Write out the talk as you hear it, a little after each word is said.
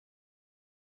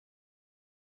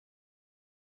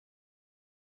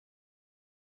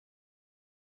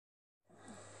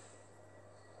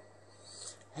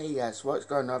Hey guys, what's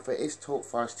going on? It's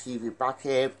TFTV back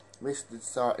here with the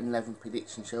starting 11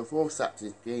 prediction show for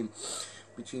Saturday's game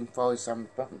between Forest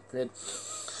and Brentford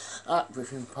at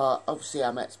Brentford Park. Obviously,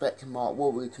 I'm expecting Mark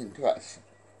Wolverton to actually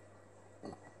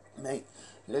make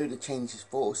a load of changes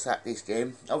for Saturday's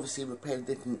game. Obviously, we played a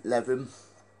different 11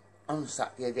 on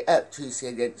Tuesday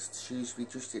against Shrewsbury,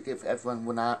 just to give everyone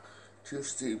one out,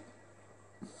 just to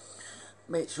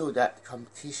make sure that the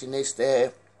competition is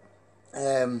there.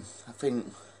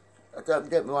 I don't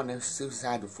get me wrong, there was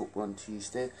suicidal football on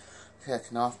Tuesday,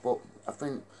 taken off, but I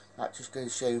think that just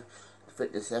goes to show the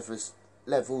fitness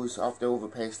levels of the other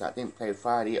players that didn't play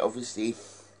Friday. Obviously,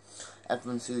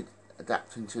 everyone's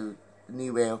adapting to the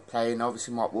new way of playing.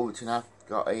 Obviously, Mark Wolverton have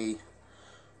got a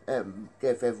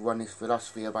gave everyone his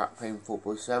philosophy about playing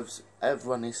football, so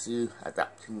everyone is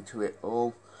adapting to it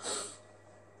all.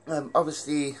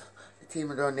 Obviously, the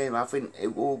team I don't name, I think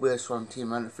it will be a strong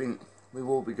team, and I think we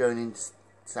will be going into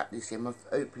Saturday's game. I'm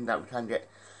hoping that we can get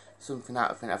something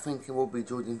out of it. I think it will be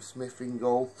Jordan Smith in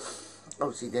goal.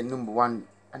 Obviously, they're number one.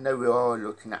 I know we are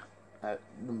looking at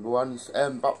number ones.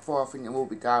 Back four, I think it will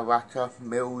be Dyer,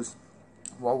 Mills,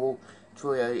 Worrell,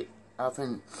 Troy. I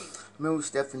think Mills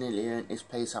definitely earned his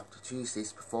place after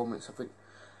Tuesday's performance. I think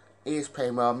he is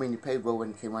playing well. I mean, he played well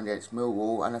when he came on against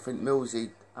Millwall, and I think Mills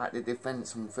at the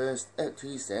defence on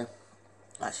Tuesday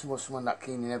actually was someone that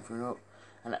cleaning everything up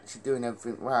and actually doing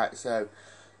everything right. So,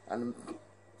 and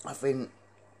I think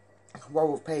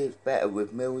Worrell plays better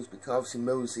with Mills, because obviously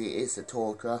Mills is a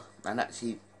talker and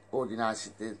actually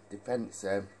organises the defence.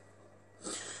 So,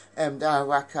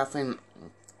 Dyer, I think,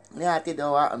 yeah, I did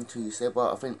alright on Tuesday,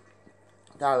 but I think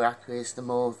Dyer is the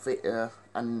more fitter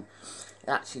and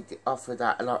actually offer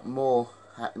that a lot more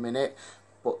at the minute.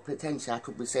 But potentially I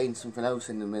could be saying something else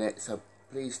in a minute, so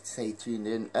please stay tuned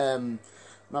in.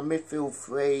 My midfield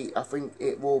three, I think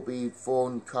it will be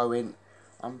Vaughan, Cohen,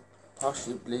 and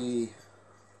possibly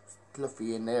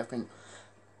Cloughie in there.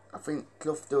 I think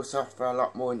Clough does offer a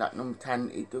lot more in that number 10.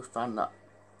 He does find that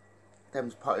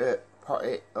them's pocket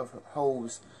of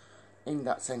holes in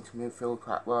that centre midfield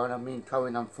quite well. And I mean,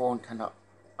 Cohen and Vaughan can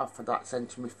offer that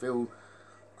centre midfield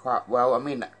quite well. I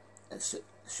mean,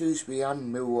 Shrewsbury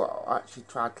and Mill actually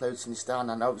tried closing this down,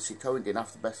 and obviously Cohen didn't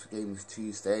have the best of games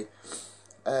Tuesday.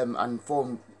 And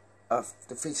Vaughan,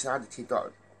 the physicality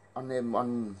got on him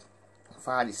on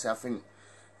Friday, so I think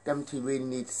them two really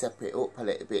need to separate up a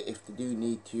little bit if they do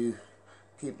need to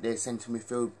keep their centre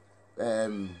midfield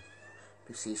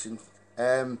position.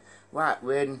 Right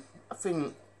wing, I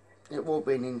think it will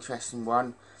be an interesting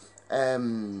one.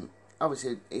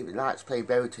 Obviously, he likes to play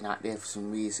Brereton out there for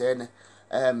some reason.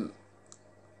 The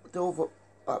other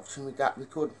option we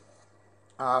could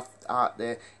have out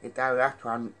there is Dyer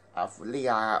and have Lee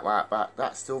out right back.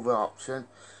 That's the other option.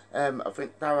 I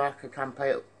think Dyer can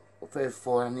play it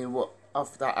 34 and he will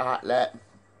offer that outlet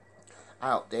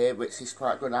out there, which is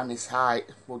quite good, and his height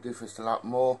will give us a lot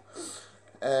more.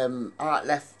 Out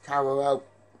left, Carwell.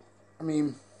 I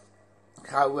mean,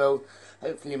 Carwell,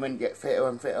 hopefully when he gets fitter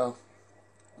and fitter,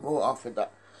 will offer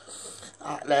that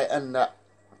outlet and that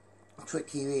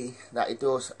tricky that he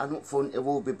does. And up front it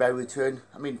will be Brereton.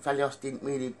 I mean, Felios didn't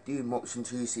really do much on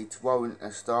Tuesday to warrant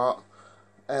a start.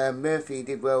 Murphy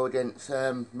did well against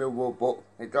Millwall, but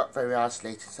it got very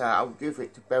isolated, so I'll give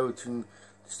it to Brereton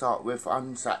to start with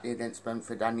on Saturday against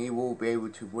Brentford, and he will be able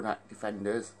to run at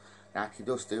defenders like he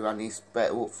does do, and he's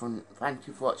better up front. Thank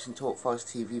you for watching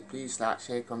TFTV. Please like,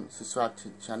 share, comment, subscribe to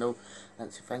the channel,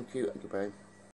 and so thank you and goodbye.